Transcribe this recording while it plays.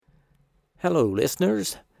Hello,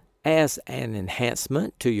 listeners. As an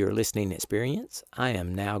enhancement to your listening experience, I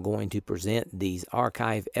am now going to present these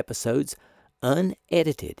archive episodes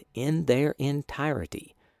unedited in their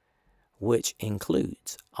entirety, which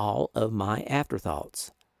includes all of my afterthoughts.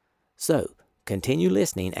 So, continue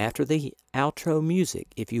listening after the outro music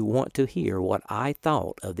if you want to hear what I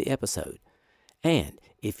thought of the episode. And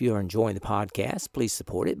if you're enjoying the podcast, please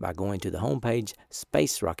support it by going to the homepage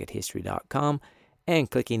spacerockethistory.com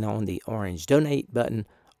and clicking on the orange donate button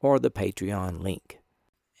or the Patreon link.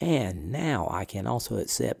 And now I can also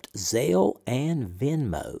accept Zelle and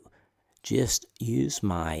Venmo. Just use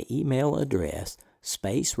my email address,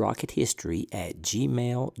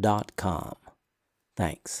 spacerockethistory@gmail.com.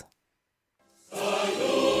 Thanks.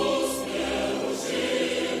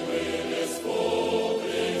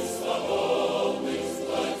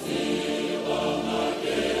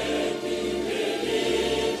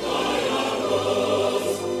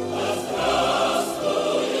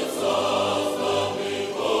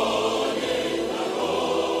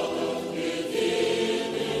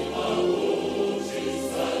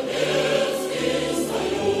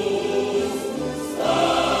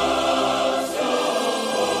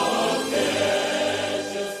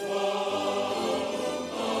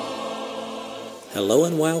 Hello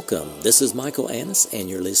and welcome. This is Michael Annis, and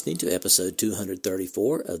you're listening to episode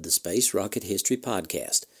 234 of the Space Rocket History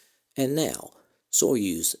Podcast. And now,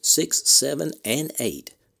 Soyuz 6, 7, and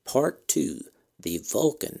 8, Part 2, the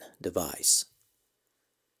Vulcan device.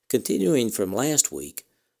 Continuing from last week,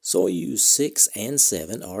 Soyuz 6 and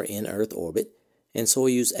 7 are in Earth orbit, and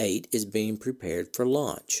Soyuz 8 is being prepared for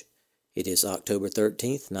launch. It is October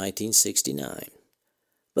 13th, 1969.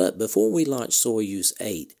 But before we launch Soyuz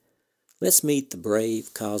 8, let's meet the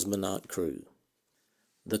brave cosmonaut crew.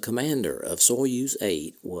 The commander of Soyuz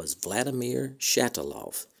 8 was Vladimir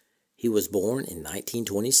Shatilov. He was born in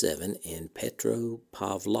 1927 in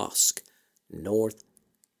Petropavlovsk, North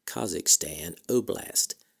Kazakhstan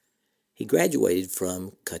Oblast. He graduated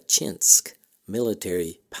from Kachinsk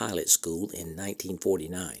Military Pilot School in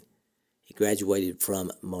 1949. He graduated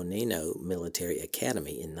from Moneno Military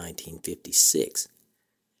Academy in 1956.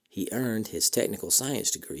 He earned his technical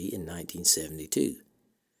science degree in 1972.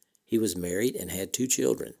 He was married and had 2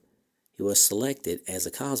 children. He was selected as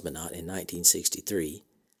a cosmonaut in 1963,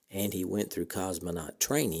 and he went through cosmonaut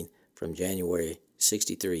training from January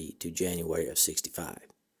 63 to January of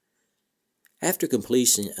 65. After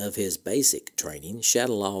completion of his basic training,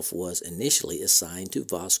 Shatilov was initially assigned to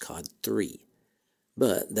Voskhod 3,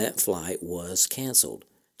 but that flight was canceled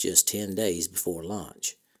just 10 days before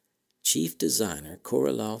launch. Chief designer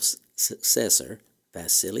Korolov's successor,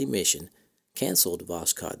 Vasily Mishin, canceled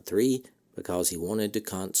Voskhod 3 because he wanted to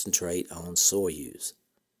concentrate on Soyuz.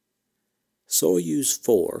 Soyuz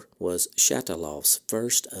 4 was Shatilov's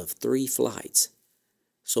first of 3 flights.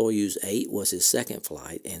 Soyuz 8 was his second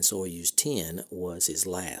flight, and Soyuz 10 was his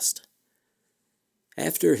last.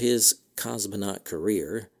 After his cosmonaut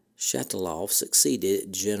career, Shatilov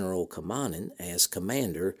succeeded General Kamanin as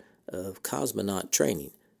commander of cosmonaut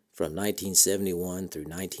training from 1971 through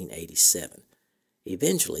 1987.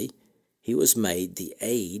 Eventually, he was made the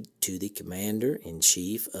aide to the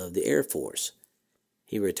Commander-in-Chief of the Air Force.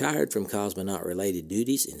 He retired from cosmonaut-related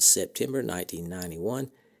duties in September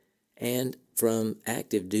 1991 and from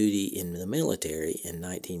active duty in the military in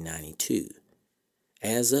 1992.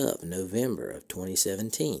 As of November of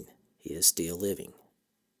 2017, he is still living.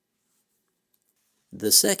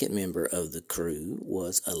 The second member of the crew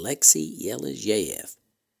was Alexei Yelizhev.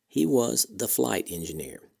 He was the flight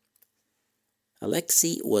engineer.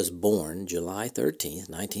 Alexei was born July 13,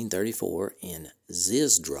 1934, in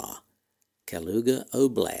Zhizhda, Kaluga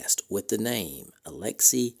Oblast, with the name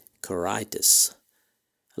Alexei Karaitis.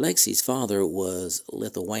 Alexei's father was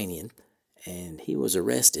Lithuanian, and he was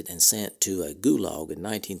arrested and sent to a gulag in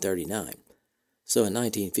 1939. So in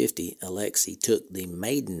 1950, Alexei took the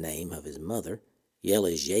maiden name of his mother,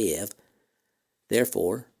 Yelizhev.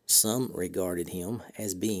 Therefore, some regarded him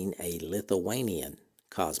as being a Lithuanian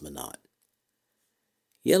cosmonaut.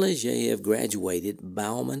 Yelizhev graduated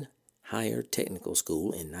Bauman Higher Technical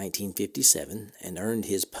School in 1957 and earned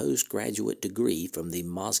his postgraduate degree from the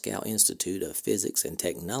Moscow Institute of Physics and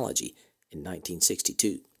Technology in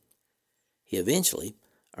 1962. He eventually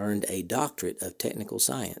earned a doctorate of technical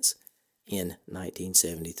science in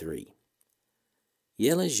 1973.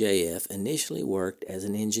 Yelizhev initially worked as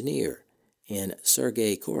an engineer in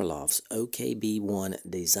Sergei Korolov's OKB-1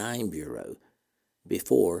 Design Bureau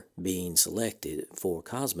before being selected for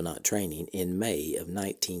cosmonaut training in May of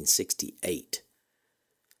 1968.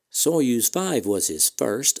 Soyuz 5 was his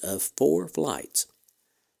first of 4 flights.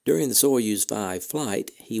 During the Soyuz 5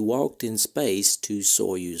 flight, he walked in space to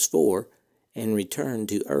Soyuz 4 and returned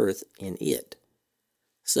to Earth in it.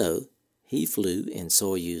 So, he flew in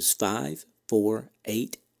Soyuz 5, 4,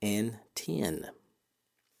 8, and 10.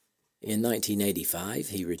 In 1985,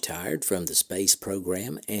 he retired from the space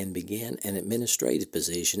program and began an administrative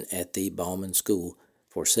position at the Bauman School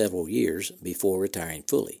for several years before retiring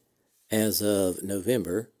fully. As of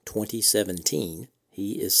November 2017,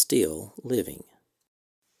 he is still living.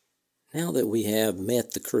 Now that we have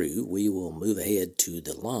met the crew, we will move ahead to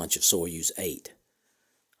the launch of Soyuz 8.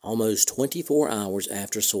 Almost 24 hours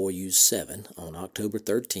after Soyuz 7, on October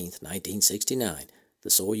 13, 1969, the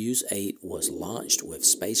Soyuz 8 was launched with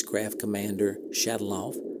spacecraft commander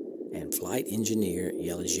Shatilov and flight engineer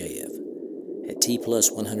Yelizhev. At T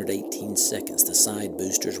plus 118 seconds, the side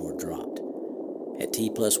boosters were dropped. At T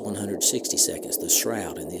plus 160 seconds, the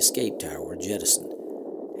shroud and the escape tower were jettisoned.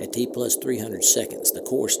 At T plus 300 seconds, the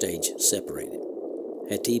core stage separated.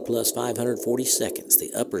 At T plus 540 seconds,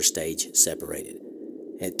 the upper stage separated.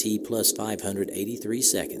 At T plus 583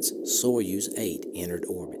 seconds, Soyuz 8 entered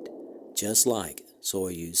orbit, just like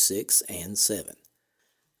Soyuz 6 and 7.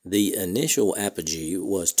 The initial apogee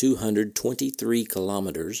was 223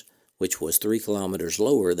 kilometers, which was 3 kilometers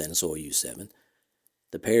lower than Soyuz 7.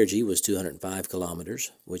 The perigee was 205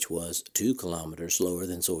 kilometers, which was 2 kilometers lower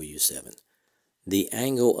than Soyuz 7. The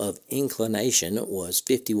angle of inclination was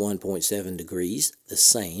 51.7 degrees, the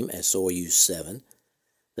same as Soyuz 7.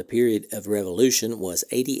 The period of revolution was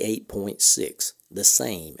 88.6, the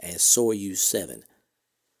same as Soyuz 7.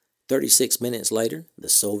 36 minutes later, the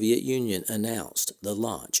Soviet Union announced the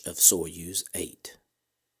launch of Soyuz 8.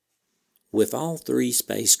 With all three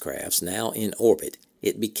spacecrafts now in orbit,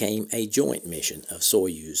 it became a joint mission of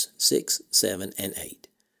Soyuz 6, 7, and 8.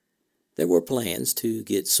 There were plans to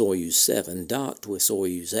get Soyuz 7 docked with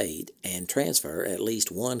Soyuz 8 and transfer at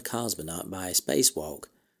least one cosmonaut by a spacewalk,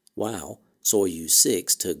 while Soyuz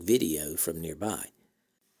 6 took video from nearby.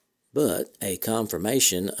 But a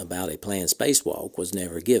confirmation about a planned spacewalk was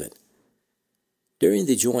never given. During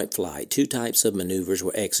the joint flight, two types of maneuvers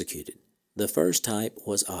were executed. The first type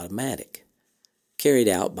was automatic, carried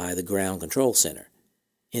out by the Ground Control Center.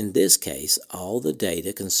 In this case, all the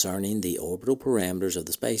data concerning the orbital parameters of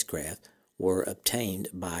the spacecraft were obtained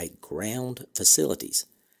by ground facilities,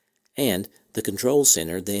 and the Control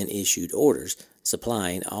Center then issued orders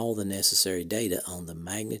supplying all the necessary data on the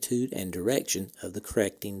magnitude and direction of the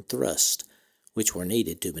correcting thrust, which were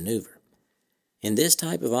needed to maneuver. In this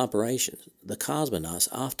type of operation, the cosmonauts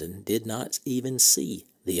often did not even see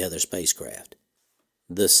the other spacecraft.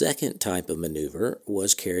 The second type of maneuver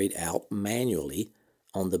was carried out manually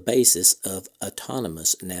on the basis of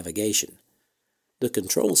autonomous navigation. The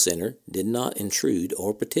Control Center did not intrude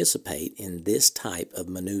or participate in this type of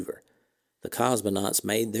maneuver. The cosmonauts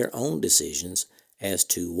made their own decisions as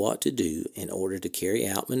to what to do in order to carry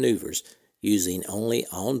out maneuvers using only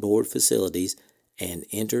onboard facilities and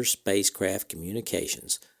inter-spacecraft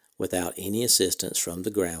communications without any assistance from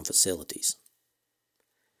the ground facilities.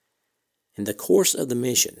 In the course of the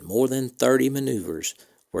mission, more than 30 maneuvers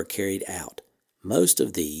were carried out. Most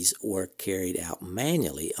of these were carried out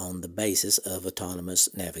manually on the basis of autonomous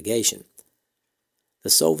navigation. The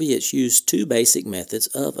Soviets used two basic methods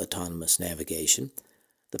of autonomous navigation.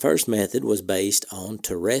 The first method was based on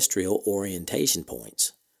terrestrial orientation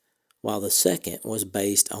points, while the second was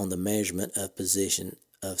based on the measurement of position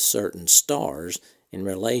of certain stars in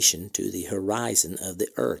relation to the horizon of the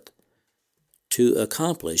Earth. To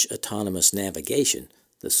accomplish autonomous navigation,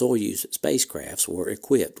 the Soyuz spacecrafts were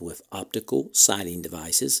equipped with optical sighting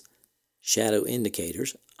devices, shadow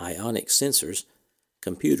indicators, ionic sensors,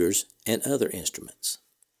 computers, and other instruments.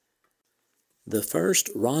 The first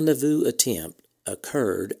rendezvous attempt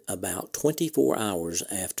occurred about 24 hours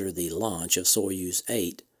after the launch of Soyuz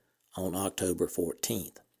 8 on October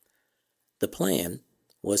 14th. The plan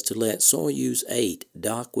was to let Soyuz 8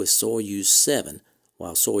 dock with Soyuz 7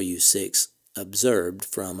 while Soyuz 6 observed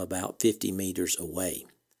from about 50 meters away.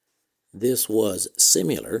 This was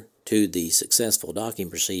similar to the successful docking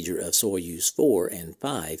procedure of Soyuz 4 and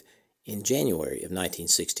 5 in January of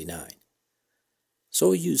 1969.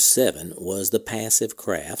 Soyuz 7 was the passive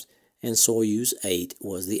craft and Soyuz 8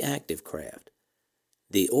 was the active craft.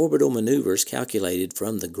 The orbital maneuvers calculated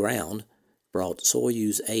from the ground brought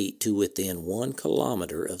Soyuz 8 to within 1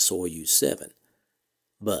 kilometer of Soyuz 7.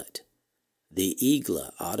 But the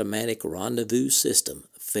EGLA automatic rendezvous system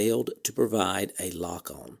failed to provide a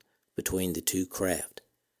lock-on between the two craft.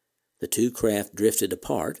 The two craft drifted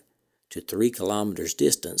apart to 3 kilometers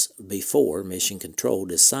distance before Mission Control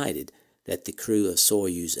decided that the crew of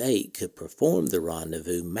Soyuz 8 could perform the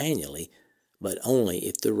rendezvous manually but only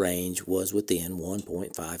if the range was within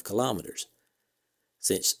 1.5 kilometers.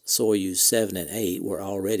 Since Soyuz 7 and 8 were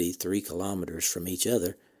already 3 kilometers from each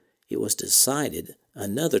other, it was decided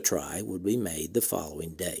another try would be made the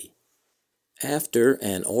following day. After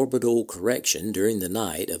an orbital correction during the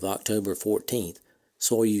night of October 14th,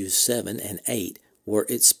 Soyuz 7 and 8 were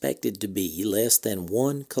expected to be less than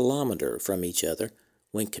 1 kilometer from each other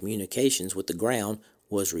when communications with the ground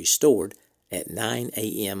was restored at 9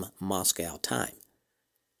 a.m. Moscow time.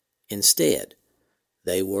 Instead,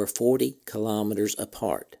 they were 40 kilometers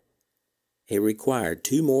apart. It required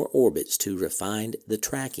 2 more orbits to refine the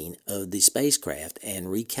tracking of the spacecraft and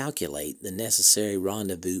recalculate the necessary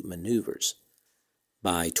rendezvous maneuvers.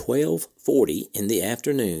 By 12:40 in the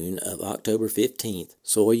afternoon of October 15th,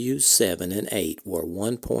 Soyuz 7 and 8 were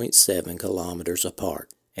 1.7 kilometers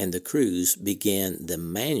apart, and the crews began the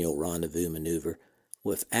manual rendezvous maneuver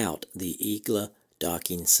without the Igla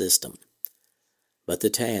docking system. But the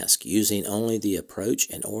task, using only the approach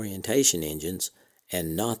and orientation engines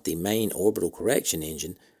and not the main orbital correction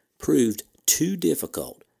engine, proved too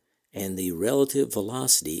difficult, and the relative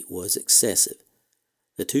velocity was excessive.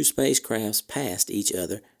 The 2 spacecrafts passed each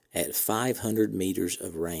other at 500 meters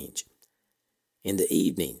of range. In the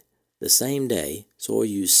evening, the same day,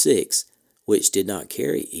 Soyuz 6, which did not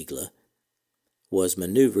carry Igla, was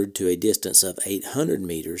maneuvered to a distance of 800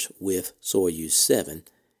 meters with Soyuz 7,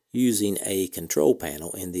 using a control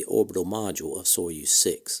panel in the orbital module of Soyuz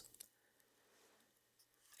 6.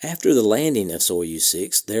 After the landing of Soyuz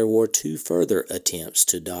 6, there were 2 further attempts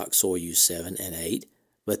to dock Soyuz 7 and 8,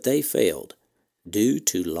 but they failed, due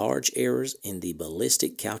to large errors in the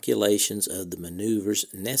ballistic calculations of the maneuvers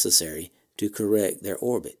necessary to correct their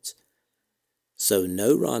orbits. So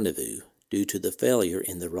no rendezvous, due to the failure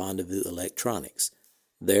in the rendezvous electronics.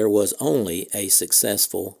 There was only a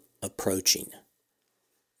successful approaching.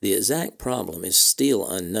 The exact problem is still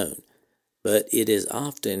unknown, but it is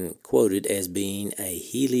often quoted as being a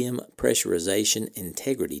helium pressurization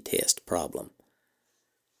integrity test problem.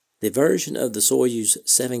 The version of the Soyuz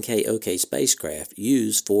 7K-OK spacecraft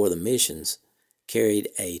used for the missions carried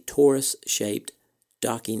a torus-shaped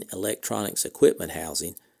docking electronics equipment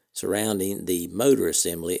housing surrounding the motor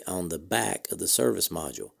assembly on the back of the service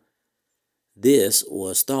module. This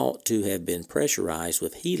was thought to have been pressurized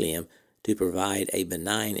with helium to provide a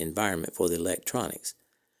benign environment for the electronics.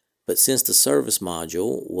 But since the service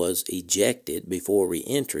module was ejected before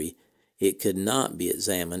re-entry, it could not be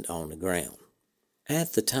examined on the ground.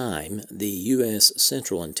 At the time, the U.S.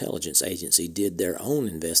 Central Intelligence Agency did their own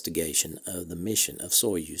investigation of the mission of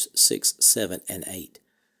Soyuz 6, 7, and 8.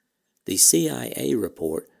 The CIA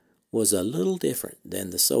report was a little different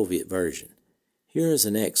than the Soviet version. Here is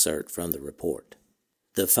an excerpt from the report.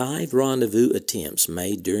 The 5 rendezvous attempts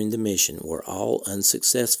made during the mission were all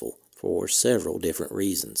unsuccessful for several different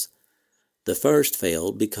reasons. The first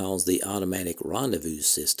failed because the automatic rendezvous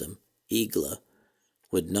system, Igla,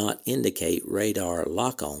 would not indicate radar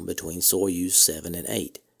lock-on between Soyuz 7 and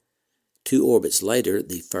 8. 2 orbits later,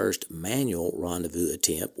 the first manual rendezvous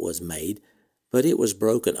attempt was made, but it was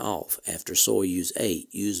broken off after Soyuz 8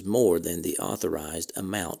 used more than the authorized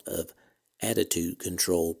amount of attitude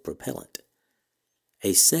control propellant.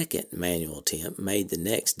 A second manual attempt made the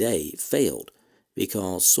next day failed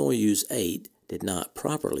because Soyuz 8 did not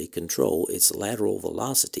properly control its lateral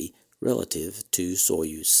velocity relative to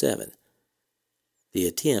Soyuz 7. The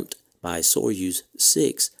attempt by Soyuz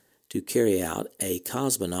 6 to carry out a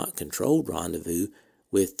cosmonaut-controlled rendezvous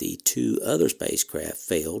with the 2 other spacecraft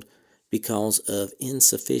failed because of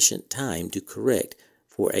insufficient time to correct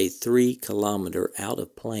for a 3-kilometer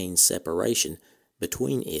out-of-plane separation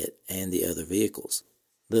between it and the other vehicles.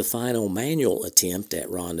 The final manual attempt at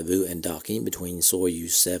rendezvous and docking between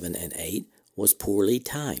Soyuz 7 and 8 was poorly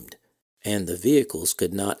timed, and the vehicles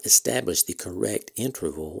could not establish the correct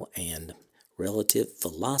interval and relative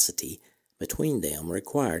velocity between them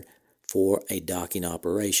required for a docking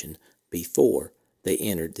operation before they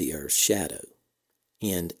entered the Earth's shadow.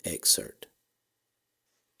 End excerpt.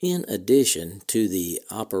 In addition to the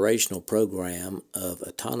operational program of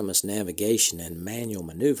autonomous navigation and manual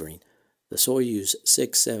maneuvering, the Soyuz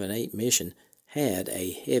 678 mission had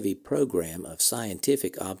a heavy program of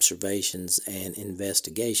scientific observations and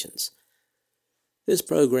investigations. This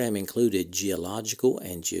program included geological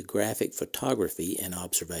and geographic photography and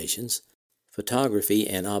observations, photography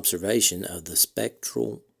and observation of the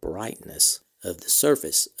spectral brightness of the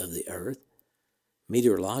surface of the Earth,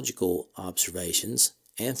 meteorological observations,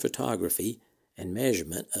 and photography and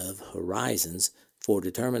measurement of horizons for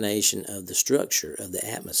determination of the structure of the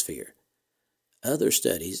atmosphere. Other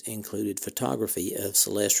studies included photography of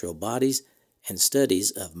celestial bodies and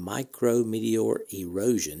studies of micrometeor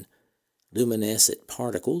erosion, luminescent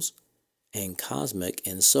particles, and cosmic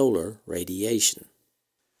and solar radiation.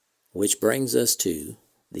 Which brings us to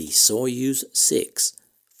the Soyuz 6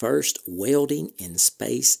 first welding in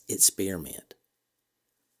space experiment.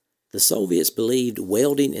 The Soviets believed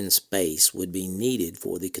welding in space would be needed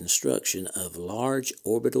for the construction of large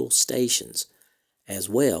orbital stations, as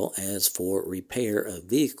well as for repair of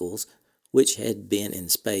vehicles which had been in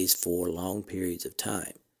space for long periods of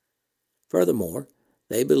time. Furthermore,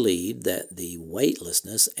 they believed that the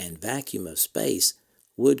weightlessness and vacuum of space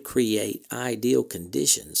would create ideal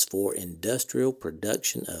conditions for industrial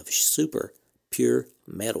production of super pure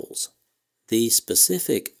metals. The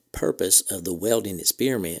specific purpose of the welding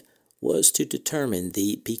experiment was to determine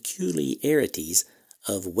the peculiarities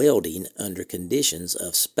of welding under conditions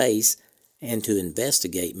of space and to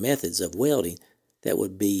investigate methods of welding that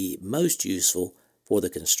would be most useful for the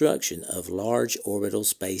construction of large orbital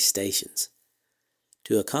space stations.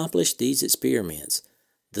 To accomplish these experiments,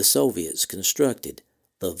 the Soviets constructed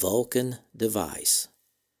the Vulcan device.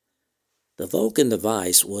 The Vulcan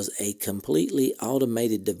device was a completely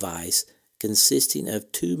automated device consisting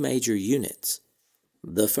of two major units.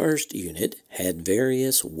 The first unit had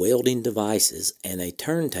various welding devices and a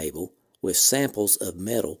turntable with samples of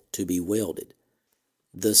metal to be welded.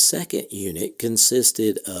 The second unit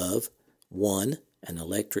consisted of 1. An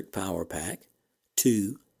electric power pack,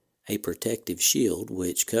 2. A protective shield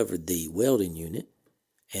which covered the welding unit,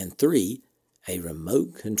 and 3. A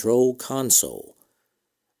remote control console.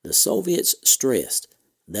 The Soviets stressed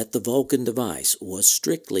that the Vulcan device was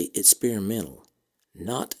strictly experimental,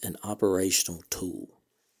 not an operational tool.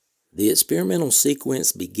 The experimental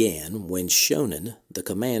sequence began when Shonin, the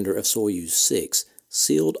commander of Soyuz 6,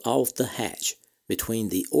 sealed off the hatch between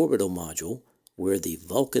the orbital module, where the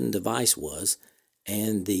Vulcan device was,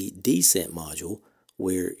 and the descent module,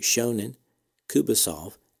 where Shonin,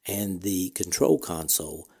 Kubasov, and the control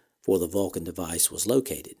console for the Vulcan device was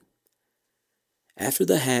located. After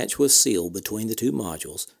the hatch was sealed between the two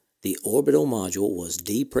modules, the orbital module was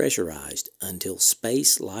depressurized until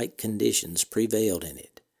space-like conditions prevailed in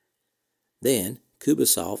it. Then,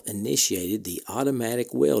 Kubasov initiated the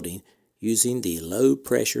automatic welding using the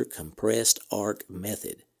low-pressure compressed arc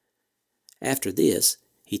method. After this,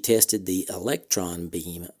 he tested the electron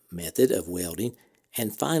beam method of welding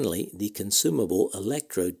and finally the consumable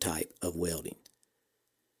electrode type of welding.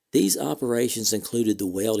 These operations included the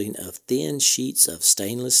welding of thin sheets of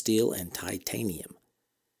stainless steel and titanium.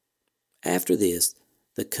 After this,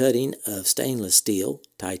 the cutting of stainless steel,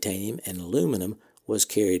 titanium, and aluminum was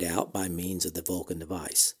carried out by means of the Vulcan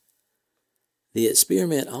device. The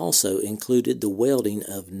experiment also included the welding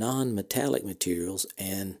of non-metallic materials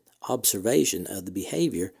and observation of the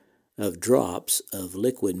behavior of drops of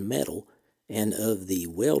liquid metal and of the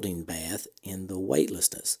welding bath in the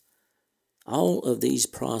weightlessness. All of these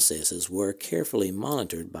processes were carefully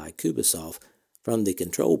monitored by Kubasov from the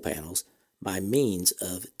control panels by means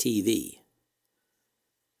of TV.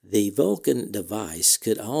 The Vulcan device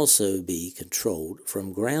could also be controlled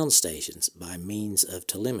from ground stations by means of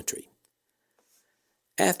telemetry.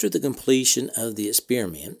 After the completion of the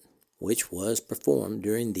experiment, which was performed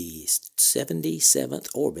during the 77th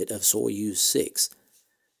orbit of Soyuz 6,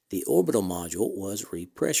 the orbital module was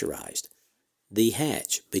repressurized. The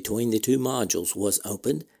hatch between the two modules was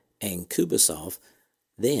opened, and Kubasov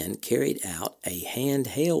then carried out a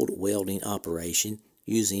handheld welding operation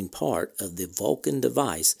using part of the Vulcan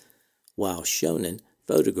device while Shonin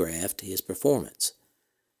photographed his performance.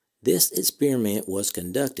 This experiment was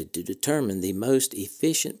conducted to determine the most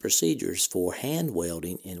efficient procedures for hand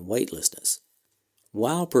welding in weightlessness.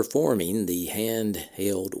 While performing the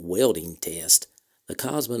handheld welding test, the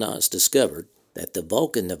cosmonauts discovered that the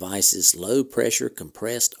Vulcan device's low-pressure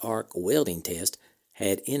compressed arc welding test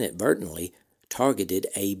had inadvertently targeted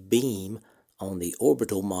a beam on the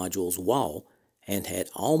orbital module's wall and had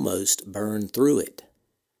almost burned through it.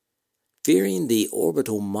 Fearing the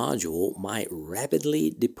orbital module might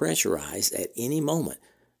rapidly depressurize at any moment,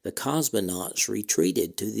 the cosmonauts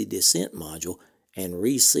retreated to the descent module and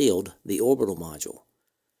resealed the orbital module.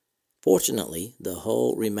 Fortunately, the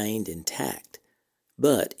hull remained intact,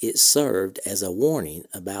 but it served as a warning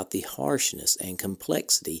about the harshness and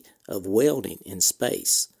complexity of welding in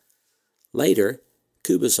space. Later,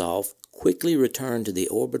 Kubasov quickly returned to the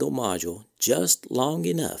orbital module just long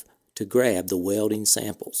enough to grab the welding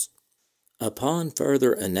samples. Upon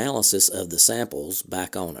further analysis of the samples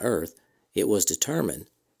back on Earth, it was determined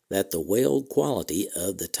that the weld quality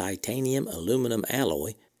of the titanium-aluminum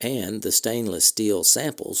alloy and the stainless steel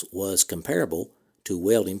samples was comparable to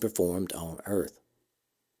welding performed on Earth.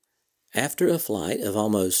 After a flight of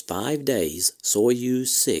almost 5 days, Soyuz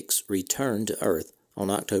 6 returned to Earth on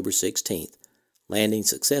October 16th, landing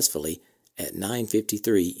successfully at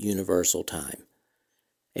 9:53 Universal Time.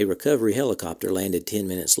 A recovery helicopter landed 10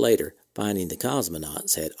 minutes later, finding the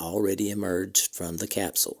cosmonauts had already emerged from the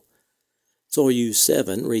capsule. Soyuz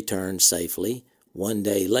 7 returned safely 1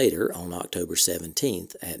 day later on October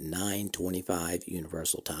 17th at 9:25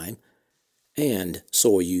 Universal Time, and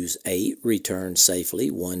Soyuz 8 returned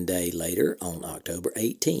safely 1 day later on October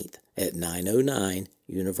 18th at 9:09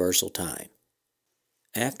 Universal Time.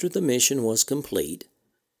 After the mission was complete,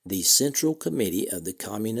 the Central Committee of the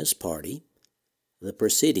Communist Party, the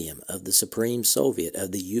Presidium of the Supreme Soviet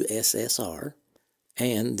of the USSR,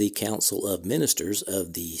 and the Council of Ministers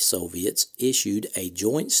of the Soviets issued a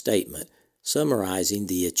joint statement summarizing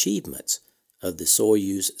the achievements of the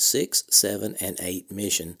Soyuz 6, 7, and 8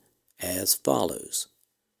 mission as follows.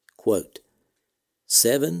 Quote,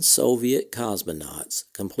 7 Soviet cosmonauts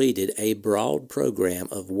completed a broad program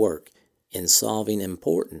of work in solving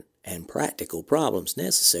important and practical problems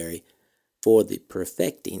necessary for the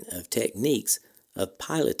perfecting of techniques of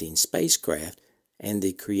piloting spacecraft and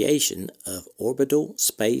the creation of orbital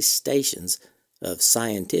space stations of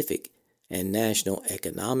scientific and national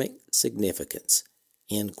economic significance.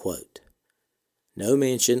 End quote. No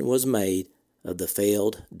mention was made of the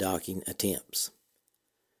failed docking attempts.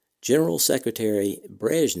 General Secretary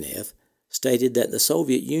Brezhnev stated that the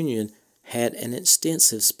Soviet Union had an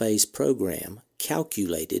extensive space program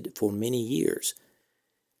calculated for many years.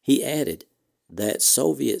 He added that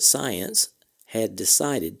Soviet science had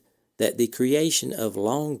decided that the creation of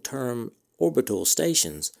long-term orbital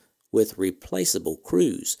stations with replaceable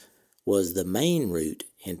crews was the main route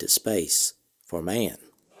into space for man.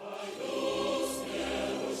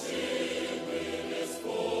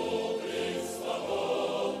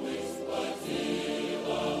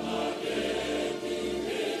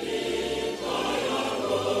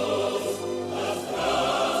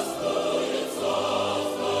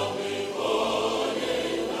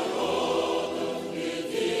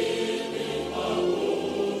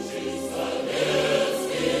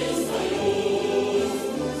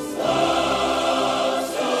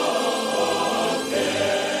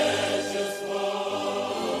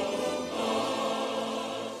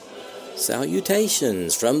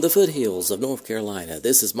 Salutations from the foothills of North Carolina.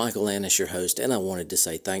 This is Michael Annis, your host, and I wanted to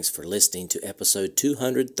say thanks for listening to episode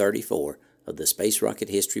 234 of the Space Rocket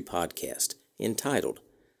History Podcast, entitled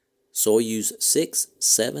Soyuz 6,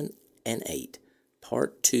 7, and 8,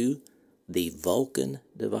 Part 2, The Vulcan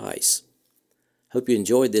Device. Hope you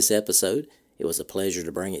enjoyed this episode. It was a pleasure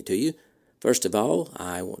to bring it to you. First of all,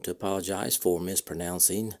 I want to apologize for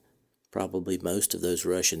mispronouncing probably most of those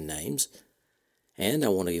Russian names. And I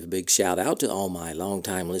want to give a big shout out to all my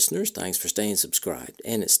longtime listeners. Thanks for staying subscribed,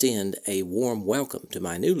 and extend a warm welcome to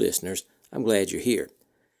my new listeners. I'm glad you're here.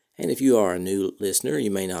 And if you are a new listener,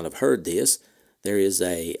 you may not have heard this. There is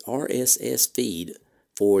a RSS feed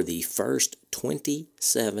for the first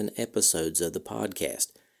 27 episodes of the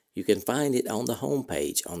podcast. You can find it on the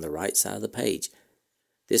homepage on the right side of the page.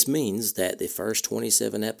 This means that the first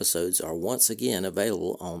 27 episodes are once again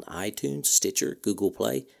available on iTunes, Stitcher, Google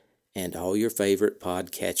Play, and all your favorite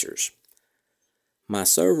podcatchers. My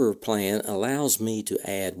server plan allows me to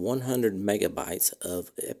add 100 megabytes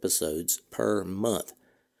of episodes per month.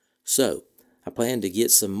 So, I plan to get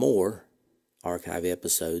some more archive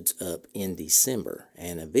episodes up in December,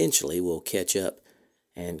 and eventually we'll catch up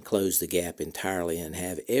and close the gap entirely and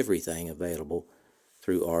have everything available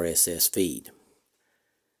through RSS feed.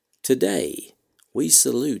 Today, we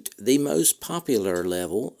salute the most popular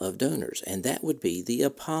level of donors, and that would be the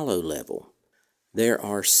Apollo level. There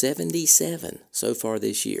are 77 so far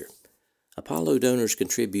this year. Apollo donors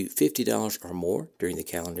contribute $50 or more during the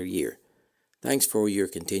calendar year. Thanks for your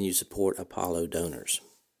continued support, Apollo donors.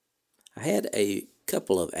 I had a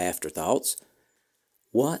couple of afterthoughts.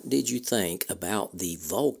 What did you think about the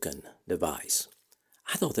Vulcan device?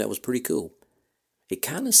 I thought that was pretty cool. It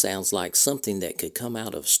kind of sounds like something that could come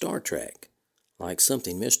out of Star Trek. Like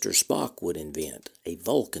something Mr. Spock would invent, a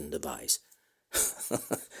Vulcan device.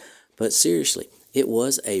 But seriously, it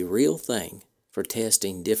was a real thing for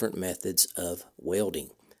testing different methods of welding.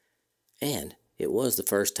 And it was the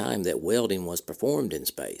first time that welding was performed in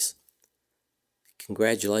space.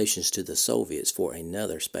 Congratulations to the Soviets for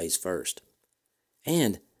another space first.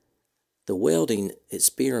 And the welding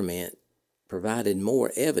experiment provided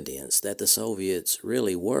more evidence that the Soviets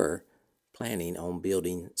really were planning on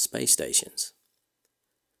building space stations.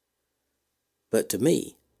 But to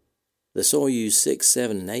me, the Soyuz 6,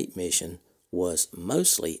 7, and 8 mission was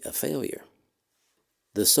mostly a failure.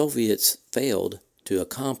 The Soviets failed to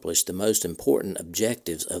accomplish the most important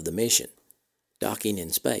objectives of the mission, docking in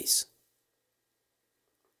space.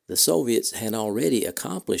 The Soviets had already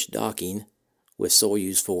accomplished docking with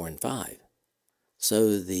Soyuz 4 and 5,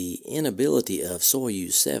 so the inability of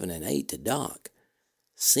Soyuz 7 and 8 to dock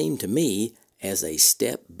seemed to me as a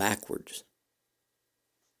step backwards.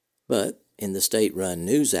 But in the state-run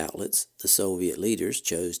news outlets, the Soviet leaders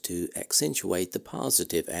chose to accentuate the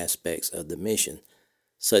positive aspects of the mission,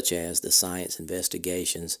 such as the science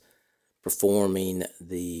investigations, performing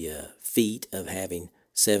the feat of having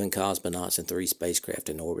 7 cosmonauts and 3 spacecraft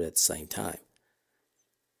in orbit at the same time.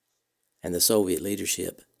 And the Soviet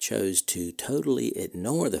leadership chose to totally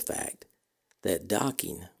ignore the fact that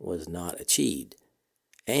docking was not achieved,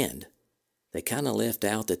 and they kind of left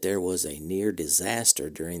out that there was a near disaster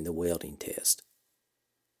during the welding test.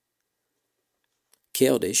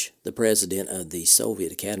 Keldysh, the president of the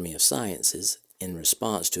Soviet Academy of Sciences, in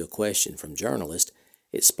response to a question from journalists,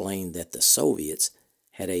 explained that the Soviets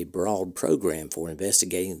had a broad program for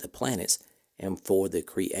investigating the planets and for the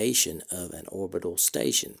creation of an orbital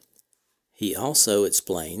station. He also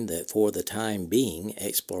explained that for the time being,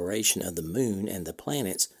 exploration of the moon and the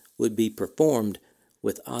planets would be performed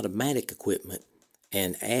with automatic equipment,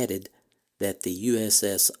 and added that the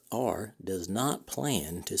USSR does not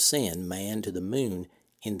plan to send man to the moon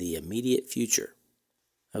in the immediate future.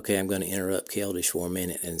 Okay, I'm going to interrupt Keldysh for a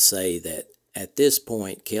minute and say that at this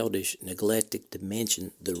point, Keldysh neglected to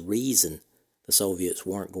mention the reason the Soviets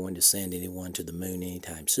weren't going to send anyone to the moon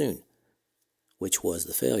anytime soon, which was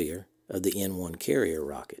the failure of the N-1 carrier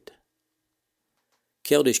rocket.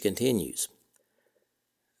 Keldysh continues,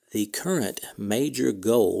 the current major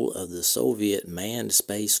goal of the Soviet manned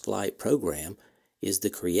spaceflight program is the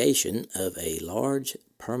creation of a large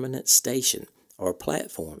permanent station or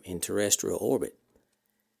platform in terrestrial orbit.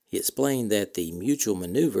 He explained that the mutual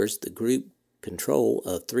maneuvers, the group control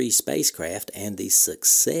of 3 spacecraft, and the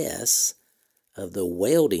success of the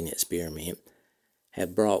welding experiment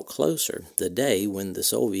have brought closer the day when the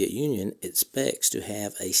Soviet Union expects to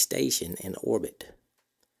have a station in orbit.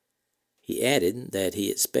 He added that he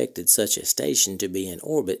expected such a station to be in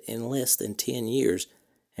orbit in less than 10 years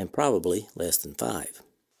and probably less than 5.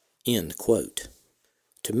 End quote.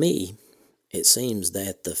 To me, it seems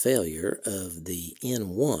that the failure of the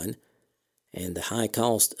N-1 and the high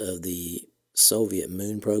cost of the Soviet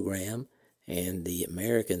moon program and the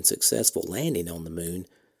American successful landing on the moon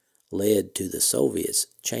led to the Soviets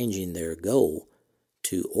changing their goal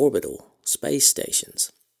to orbital space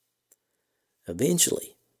stations.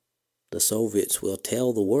 Eventually, the Soviets will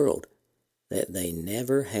tell the world that they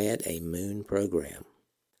never had a moon program.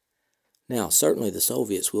 Now, certainly the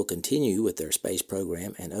Soviets will continue with their space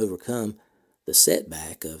program and overcome the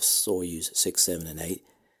setback of Soyuz 6, 7, and 8,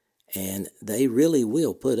 and they really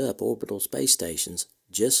will put up orbital space stations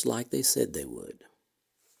just like they said they would.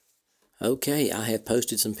 Okay, I have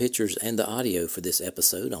posted some pictures and the audio for this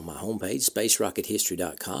episode on my homepage,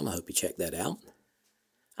 spacerockethistory.com. I hope you check that out.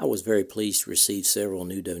 I was very pleased to receive several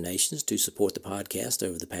new donations to support the podcast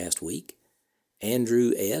over the past week.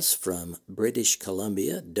 Andrew S. from British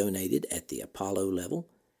Columbia donated at the Apollo level.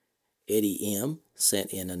 Eddie M.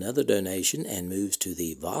 sent in another donation and moves to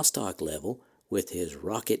the Vostok level with his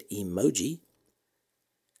rocket emoji.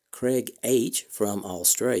 Craig H. from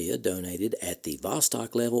Australia donated at the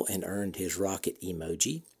Vostok level and earned his rocket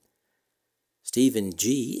emoji. Stephen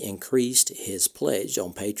G. increased his pledge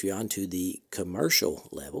on Patreon to the commercial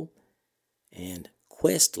level, and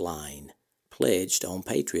Questline pledged on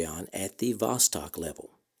Patreon at the Vostok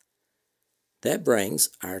level. That brings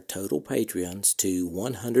our total Patreons to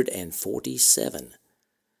 147,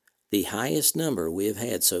 the highest number we have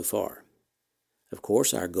had so far. Of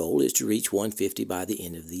course, our goal is to reach 150 by the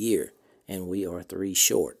end of the year, and we are 3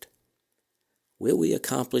 short. Will we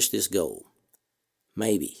accomplish this goal?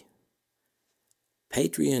 Maybe.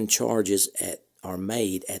 Patreon charges are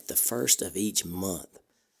made at the first of each month.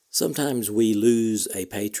 Sometimes we lose a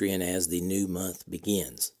Patreon as the new month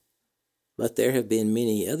begins, but there have been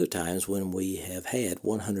many other times when we have had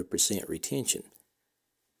 100% retention.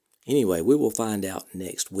 Anyway, we will find out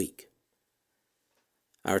next week.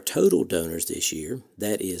 Our total donors this year,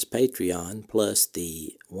 that is Patreon plus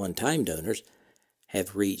the one-time donors,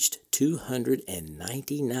 have reached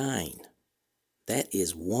 299. That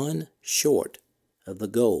is 1 short of the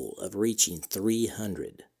goal of reaching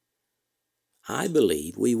 300. I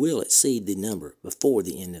believe we will exceed the number before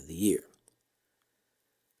the end of the year.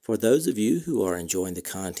 For those of you who are enjoying the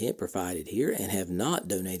content provided here and have not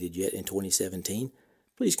donated yet in 2017,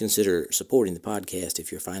 please consider supporting the podcast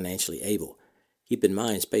if you're financially able. Keep in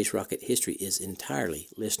mind, Space Rocket History is entirely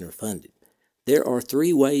listener-funded. There are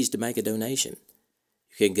 3 ways to make a donation.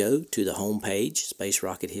 You can go to the homepage,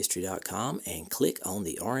 spacerockethistory.com, and click on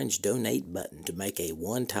the orange Donate button to make a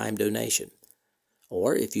one-time donation.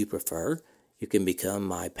 Or, if you prefer, you can become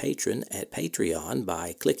my patron at Patreon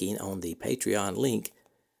by clicking on the Patreon link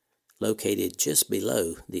located just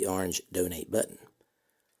below the orange Donate button.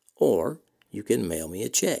 Or, you can mail me a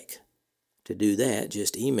check. To do that,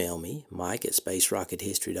 just email me, Mike at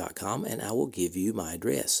spacerockethistory.com, and I will give you my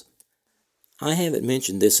address. I haven't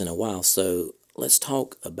mentioned this in a while, so let's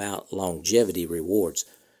talk about longevity rewards.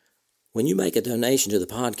 When you make a donation to the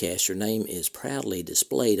podcast, your name is proudly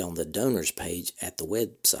displayed on the donors page at the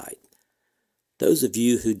website. Those of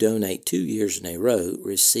you who donate 2 years in a row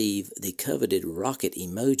receive the coveted rocket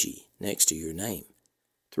emoji next to your name.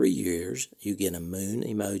 3 years, you get a moon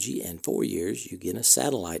emoji, and 4 years, you get a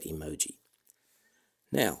satellite emoji.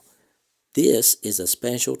 Now, this is a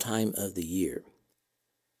special time of the year.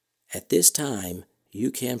 At this time,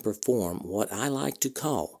 you can perform what I like to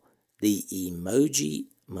call the emoji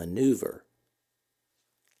maneuver.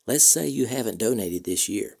 Let's say you haven't donated this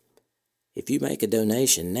year. If you make a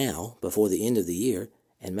donation now, before the end of the year,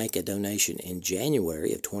 and make a donation in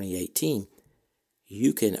January of 2018,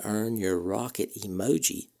 you can earn your rocket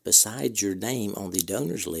emoji beside your name on the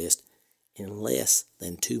donors list in less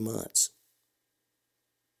than 2 months.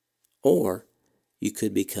 Or you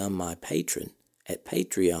could become my patron at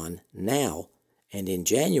Patreon now, and in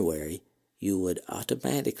January you would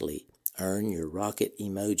automatically earn your rocket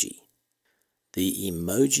emoji. The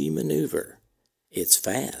emoji maneuver. It's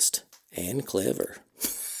fast and clever.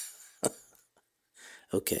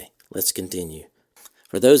 Okay, let's continue.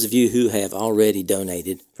 For those of you who have already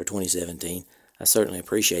donated for 2017, I certainly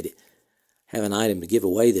appreciate it. I have an item to give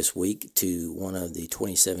away this week to one of the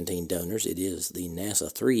 2017 donors. It is the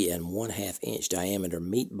NASA 3 1/2 inch diameter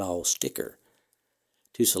meatball sticker.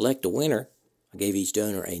 To select a winner, I gave each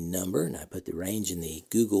donor a number, and I put the range in the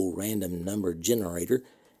Google random number generator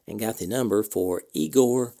and got the number for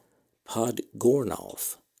Igor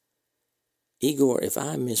Podgornov. Igor, if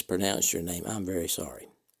I mispronounced your name, I'm very sorry.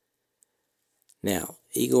 Now,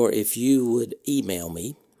 Igor, if you would email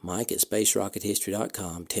me, Mike at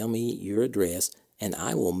spacerockethistory.com, tell me your address, and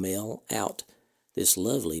I will mail out this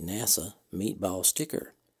lovely NASA meatball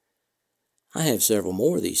sticker. I have several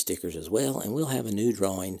more of these stickers as well, and we'll have a new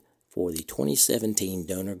drawing for the 2017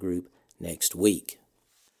 donor group next week.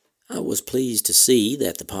 I was pleased to see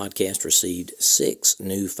that the podcast received 6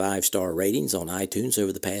 new 5-star ratings on iTunes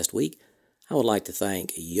over the past week. I would like to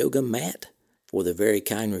thank Yoga Matt for the very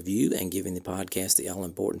kind review and giving the podcast the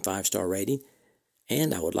all-important 5-star rating.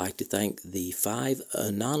 And I would like to thank the 5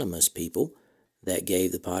 anonymous people that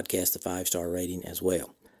gave the podcast a 5-star rating as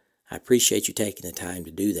well. I appreciate you taking the time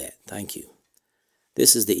to do that. Thank you.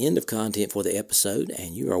 This is the end of content for the episode,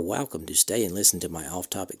 and you are welcome to stay and listen to my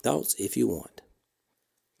off-topic thoughts if you want.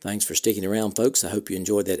 Thanks for sticking around, folks. I hope you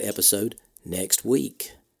enjoyed that episode. Next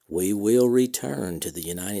week, we will return to the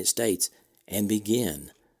United States and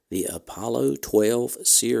begin the Apollo 12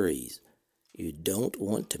 series. You don't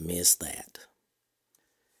want to miss that.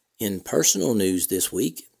 In personal news this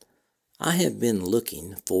week, I have been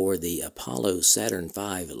looking for the Apollo Saturn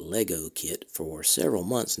V Lego kit for several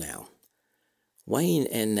months now. Wayne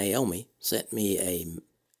and Naomi sent me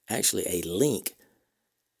a link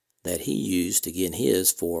that he used to get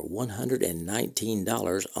his for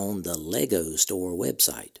 $119 on the Lego store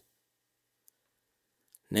website.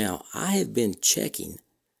 Now, I have been checking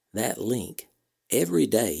that link every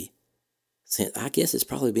day since, I guess it's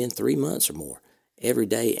probably been 3 months or more, every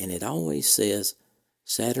day, and it always says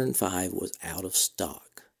Saturn V was out of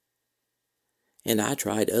stock. And I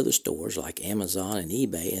tried other stores like Amazon and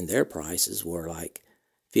eBay, and their prices were like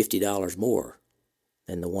 $50 more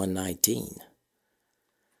than the $119.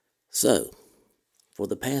 So, for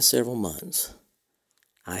the past several months,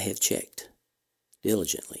 I have checked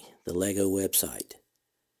diligently the Lego website.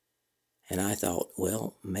 And I thought,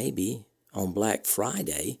 well, maybe on Black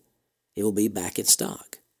Friday, it will be back in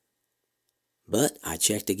stock. But I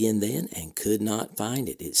checked again then and could not find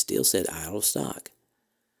it. It still said out of stock.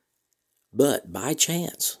 But by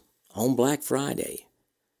chance, on Black Friday,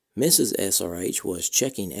 Mrs. SRH was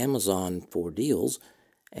checking Amazon for deals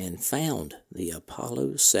and found the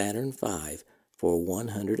Apollo Saturn V for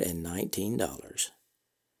 $119.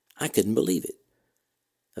 I couldn't believe it.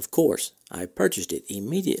 Of course, I purchased it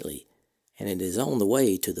immediately, and it is on the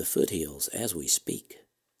way to the foothills as we speak.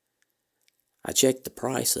 I checked the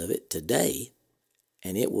price of it today,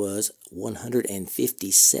 and it was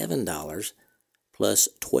 $157 plus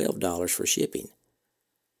 $12 for shipping.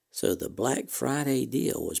 So the Black Friday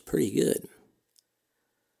deal was pretty good.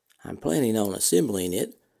 I'm planning on assembling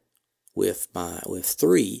it with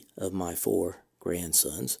 3 of my 4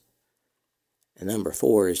 grandsons. And number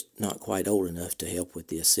 4 is not quite old enough to help with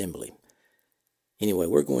the assembly. Anyway,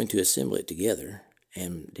 we're going to assemble it together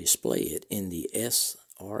and display it in the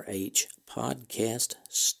SRH Podcast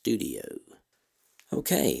Studio.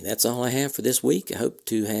 Okay, that's all I have for this week. I hope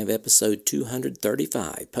to have episode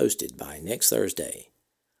 235 posted by next Thursday.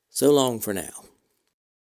 So long for now.